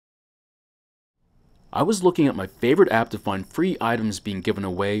I was looking at my favorite app to find free items being given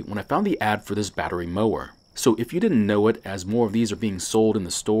away when I found the ad for this battery mower. So if you didn't know it, as more of these are being sold in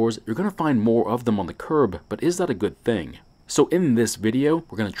the stores, you're going to find more of them on the curb, but is that a good thing? So in this video,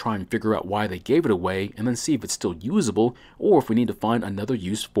 we're going to try and figure out why they gave it away and then see if it's still usable or if we need to find another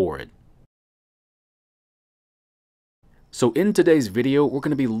use for it. So in today's video, we're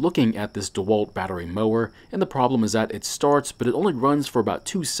going to be looking at this Dewalt battery mower, and the problem is that it starts, but it only runs for about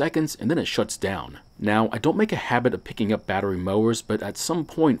 2 seconds and then it shuts down. Now, I don't make a habit of picking up battery mowers, but at some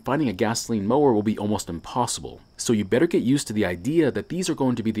point, finding a gasoline mower will be almost impossible. So you better get used to the idea that these are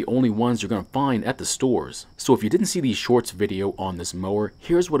going to be the only ones you're going to find at the stores. So if you didn't see the shorts video on this mower,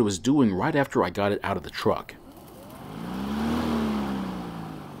 here's what it was doing right after I got it out of the truck.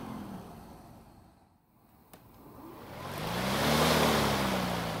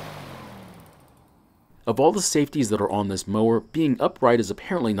 Of all the safeties that are on this mower, being upright is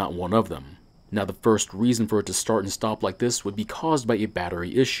apparently not one of them. Now the first reason for it to start and stop like this would be caused by a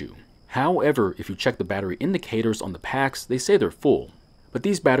battery issue. However, if you check the battery indicators on the packs, they say they're full. But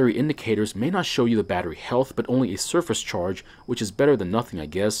these battery indicators may not show you the battery health, but only a surface charge, which is better than nothing I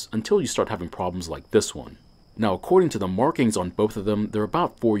guess, until you start having problems like this one. Now according to the markings on both of them, they're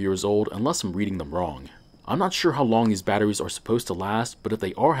about 4 years old unless I'm reading them wrong. I'm not sure how long these batteries are supposed to last, but if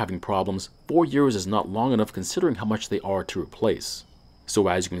they are having problems, 4 years is not long enough considering how much they are to replace. So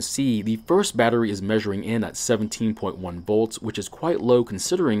as you can see, the first battery is measuring in at 17.1 volts, which is quite low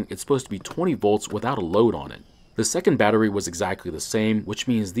considering it's supposed to be 20 volts without a load on it. The second battery was exactly the same, which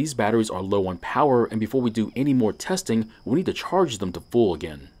means these batteries are low on power, and before we do any more testing, we need to charge them to full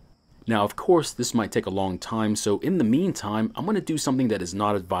again. Now of course this might take a long time, so in the meantime I'm going to do something that is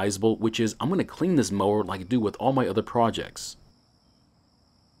not advisable, which is I'm going to clean this mower like I do with all my other projects.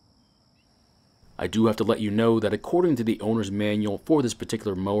 I do have to let you know that according to the owner's manual for this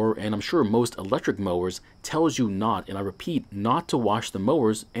particular mower, and I'm sure most electric mowers, tells you not, and I repeat, not to wash the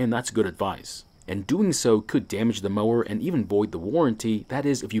mowers, and that's good advice. And doing so could damage the mower and even void the warranty, that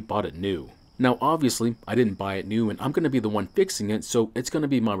is if you bought it new. Now obviously, I didn't buy it new and I'm going to be the one fixing it, so it's going to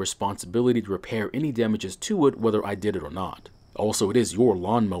be my responsibility to repair any damages to it whether I did it or not. Also, it is your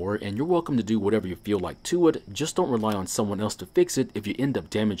lawnmower and you're welcome to do whatever you feel like to it, just don't rely on someone else to fix it if you end up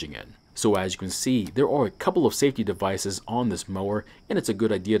damaging it. So as you can see, there are a couple of safety devices on this mower, and it's a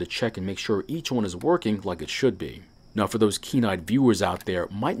good idea to check and make sure each one is working like it should be. Now for those keen-eyed viewers out there,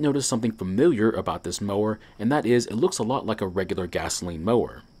 might notice something familiar about this mower, and that is it looks a lot like a regular gasoline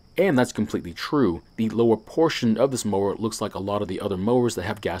mower. And that's completely true. The lower portion of this mower looks like a lot of the other mowers that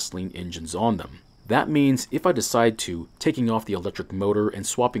have gasoline engines on them. That means if I decide to, taking off the electric motor and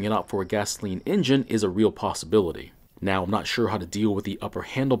swapping it out for a gasoline engine is a real possibility. Now I'm not sure how to deal with the upper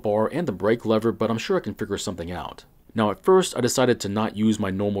handlebar and the brake lever, but I'm sure I can figure something out. Now at first I decided to not use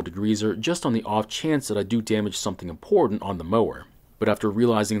my normal degreaser just on the off chance that I do damage something important on the mower. But after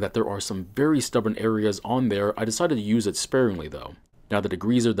realizing that there are some very stubborn areas on there, I decided to use it sparingly though. Now the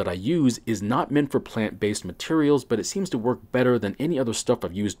degreaser that I use is not meant for plant-based materials, but it seems to work better than any other stuff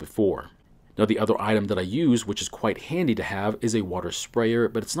I've used before. Now the other item that I use, which is quite handy to have, is a water sprayer,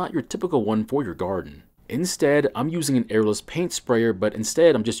 but it's not your typical one for your garden. Instead, I'm using an airless paint sprayer, but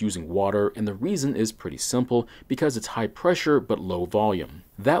instead I'm just using water, and the reason is pretty simple, because it's high pressure but low volume.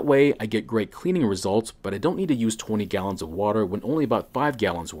 That way I get great cleaning results, but I don't need to use 20 gallons of water when only about 5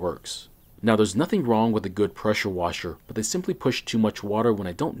 gallons works. Now there's nothing wrong with a good pressure washer, but they simply push too much water when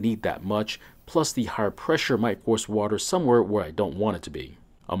I don't need that much, plus the higher pressure might force water somewhere where I don't want it to be.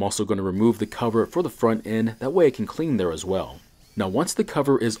 I'm also going to remove the cover for the front end, that way I can clean there as well. Now once the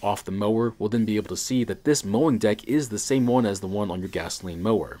cover is off the mower, we'll then be able to see that this mowing deck is the same one as the one on your gasoline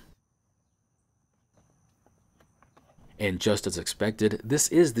mower. And just as expected, this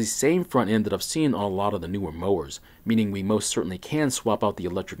is the same front end that I've seen on a lot of the newer mowers, meaning we most certainly can swap out the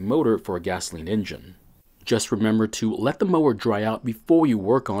electric motor for a gasoline engine. Just remember to let the mower dry out before you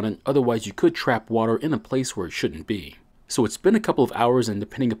work on it, otherwise you could trap water in a place where it shouldn't be. So it's been a couple of hours, and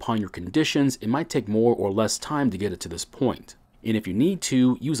depending upon your conditions, it might take more or less time to get it to this point. And if you need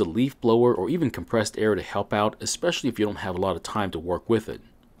to, use a leaf blower or even compressed air to help out, especially if you don't have a lot of time to work with it.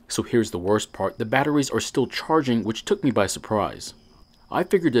 So here's the worst part, the batteries are still charging, which took me by surprise. I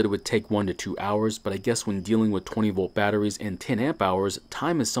figured that it would take 1 to 2 hours, but I guess when dealing with 20 volt batteries and 10 amp hours,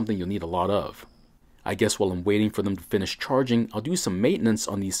 time is something you'll need a lot of. I guess while I'm waiting for them to finish charging, I'll do some maintenance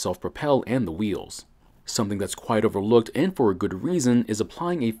on these self-propel and the wheels. Something that's quite overlooked, and for a good reason, is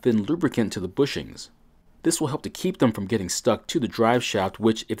applying a thin lubricant to the bushings. This will help to keep them from getting stuck to the drive shaft,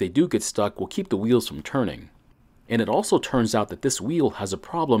 which if they do get stuck will keep the wheels from turning. And it also turns out that this wheel has a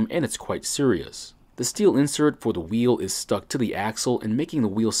problem, and it's quite serious. The steel insert for the wheel is stuck to the axle and making the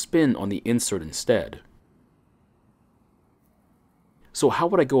wheel spin on the insert instead. So how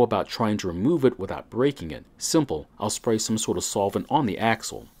would I go about trying to remove it without breaking it? Simple, I'll spray some sort of solvent on the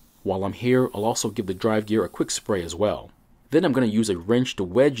axle. While I'm here, I'll also give the drive gear a quick spray as well. Then I'm going to use a wrench to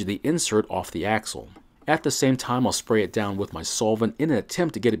wedge the insert off the axle. At the same time, I'll spray it down with my solvent in an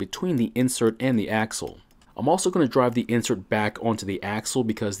attempt to get it between the insert and the axle. I'm also going to drive the insert back onto the axle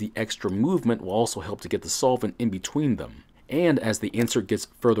because the extra movement will also help to get the solvent in between them. And as the insert gets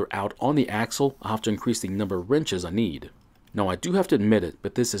further out on the axle, I'll have to increase the number of wrenches I need. Now I do have to admit it,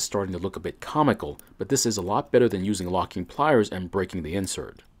 but this is starting to look a bit comical, but this is a lot better than using locking pliers and breaking the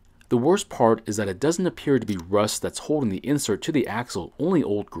insert. The worst part is that it doesn't appear to be rust that's holding the insert to the axle, only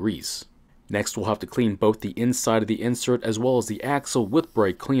old grease. Next we'll have to clean both the inside of the insert as well as the axle with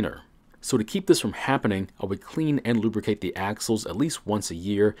brake cleaner. So to keep this from happening, I would clean and lubricate the axles at least once a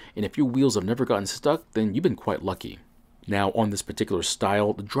year, and if your wheels have never gotten stuck, then you've been quite lucky. Now on this particular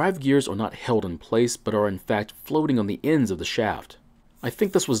style, the drive gears are not held in place, but are in fact floating on the ends of the shaft. I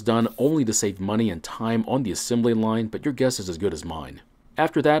think this was done only to save money and time on the assembly line, but your guess is as good as mine.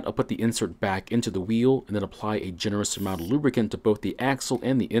 After that, I'll put the insert back into the wheel and then apply a generous amount of lubricant to both the axle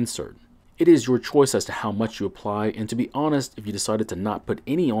and the insert. It is your choice as to how much you apply, and to be honest, if you decided to not put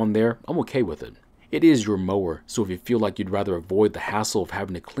any on there, I'm okay with it. It is your mower, so if you feel like you'd rather avoid the hassle of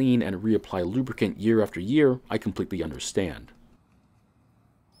having to clean and reapply lubricant year after year, I completely understand.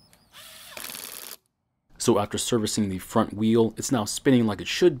 So after servicing the front wheel, it's now spinning like it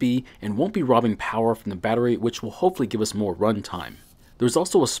should be and won't be robbing power from the battery, which will hopefully give us more run time. There's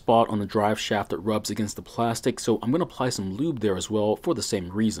also a spot on the drive shaft that rubs against the plastic, so I'm going to apply some lube there as well for the same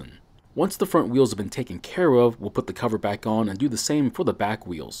reason. Once the front wheels have been taken care of, we'll put the cover back on and do the same for the back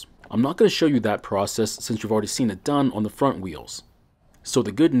wheels. I'm not going to show you that process since you've already seen it done on the front wheels. So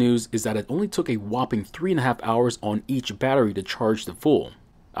the good news is that it only took a whopping 3.5 hours on each battery to charge the full.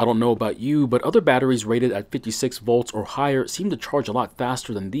 I don't know about you, but other batteries rated at 56 volts or higher seem to charge a lot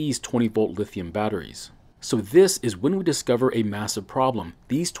faster than these 20 volt lithium batteries. So this is when we discover a massive problem.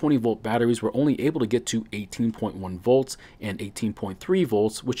 These 20 volt batteries were only able to get to 18.1 volts and 18.3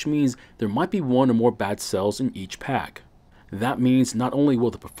 volts, which means there might be one or more bad cells in each pack. That means not only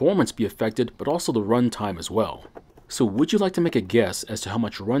will the performance be affected, but also the run time as well. So would you like to make a guess as to how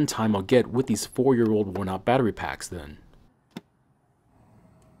much run time I'll get with these 4-year-old worn out battery packs then?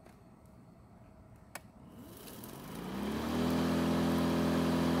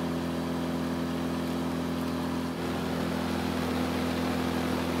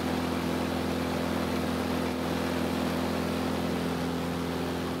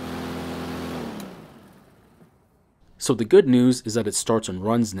 So the good news is that it starts and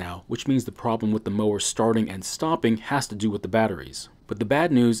runs now, which means the problem with the mower starting and stopping has to do with the batteries. But the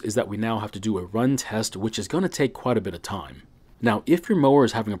bad news is that we now have to do a run test, which is going to take quite a bit of time. Now, if your mower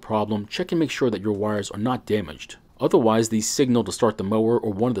is having a problem, check and make sure that your wires are not damaged. Otherwise, the signal to start the mower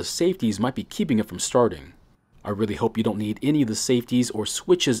or one of the safeties might be keeping it from starting. I really hope you don't need any of the safeties or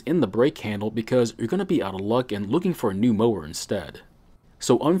switches in the brake handle because you're going to be out of luck and looking for a new mower instead.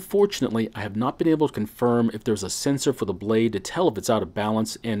 So unfortunately, I have not been able to confirm if there's a sensor for the blade to tell if it's out of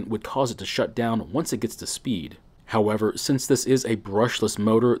balance and would cause it to shut down once it gets to speed. However, since this is a brushless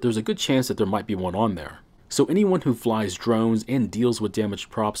motor, there's a good chance that there might be one on there. So anyone who flies drones and deals with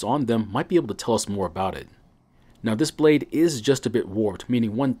damaged props on them might be able to tell us more about it. Now this blade is just a bit warped,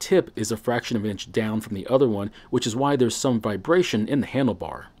 meaning one tip is a fraction of an inch down from the other one, which is why there's some vibration in the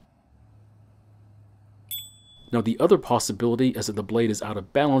handlebar. Now the other possibility is that the blade is out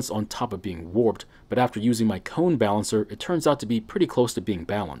of balance on top of being warped, but after using my cone balancer, it turns out to be pretty close to being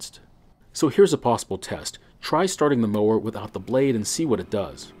balanced. So here's a possible test. Try starting the mower without the blade and see what it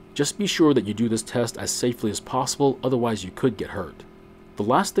does. Just be sure that you do this test as safely as possible, otherwise you could get hurt. The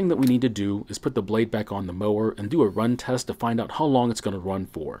last thing that we need to do is put the blade back on the mower and do a run test to find out how long it's going to run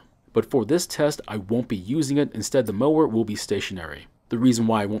for. But for this test, I won't be using it, instead the mower will be stationary. The reason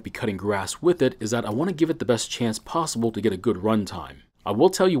why I won't be cutting grass with it is that I want to give it the best chance possible to get a good run time. I will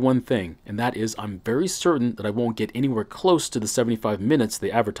tell you one thing, and that is I'm very certain that I won't get anywhere close to the 75 minutes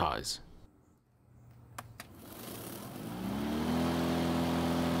they advertise.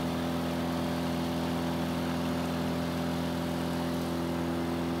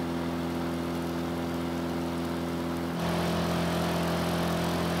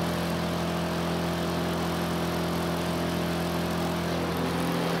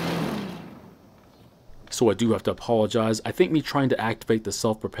 So I do have to apologize. I think me trying to activate the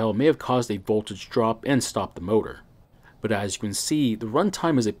self-propel may have caused a voltage drop and stopped the motor. But as you can see, the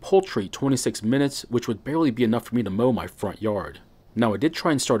runtime is a paltry 26 minutes, which would barely be enough for me to mow my front yard. Now I did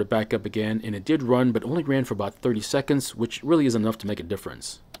try and start it back up again, and it did run, but only ran for about 30 seconds, which really isn't enough to make a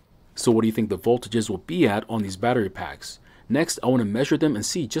difference. So what do you think the voltages will be at on these battery packs? Next, I want to measure them and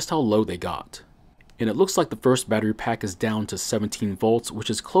see just how low they got. And it looks like the first battery pack is down to 17 volts, which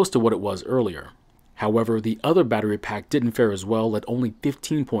is close to what it was earlier. However, the other battery pack didn't fare as well at only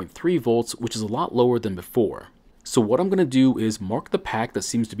 15.3 volts, which is a lot lower than before. So what I'm going to do is mark the pack that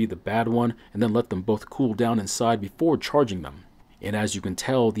seems to be the bad one, and then let them both cool down inside before charging them. And as you can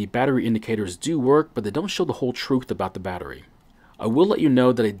tell, the battery indicators do work, but they don't show the whole truth about the battery. I will let you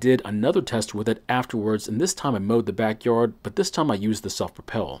know that I did another test with it afterwards, and this time I mowed the backyard, but this time I used the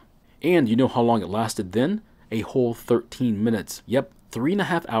self-propel. And you know how long it lasted then? A whole 13 minutes. Yep,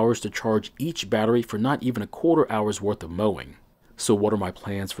 3.5 hours to charge each battery for not even a quarter hour's worth of mowing. So what are my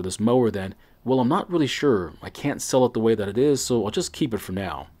plans for this mower then? Well, I'm not really sure. I can't sell it the way that it is, so I'll just keep it for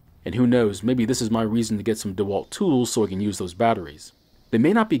now. And who knows, maybe this is my reason to get some Dewalt tools so I can use those batteries. They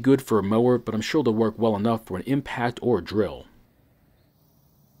may not be good for a mower, but I'm sure they'll work well enough for an impact or a drill.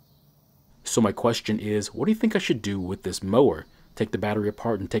 So my question is, what do you think I should do with this mower? Take the battery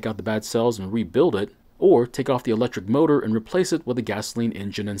apart and take out the bad cells and rebuild it, or take off the electric motor and replace it with a gasoline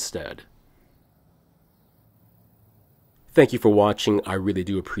engine instead? Thank you for watching. I really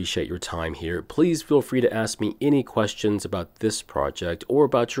do appreciate your time here. Please feel free to ask me any questions about this project or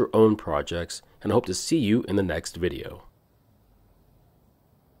about your own projects, and I hope to see you in the next video.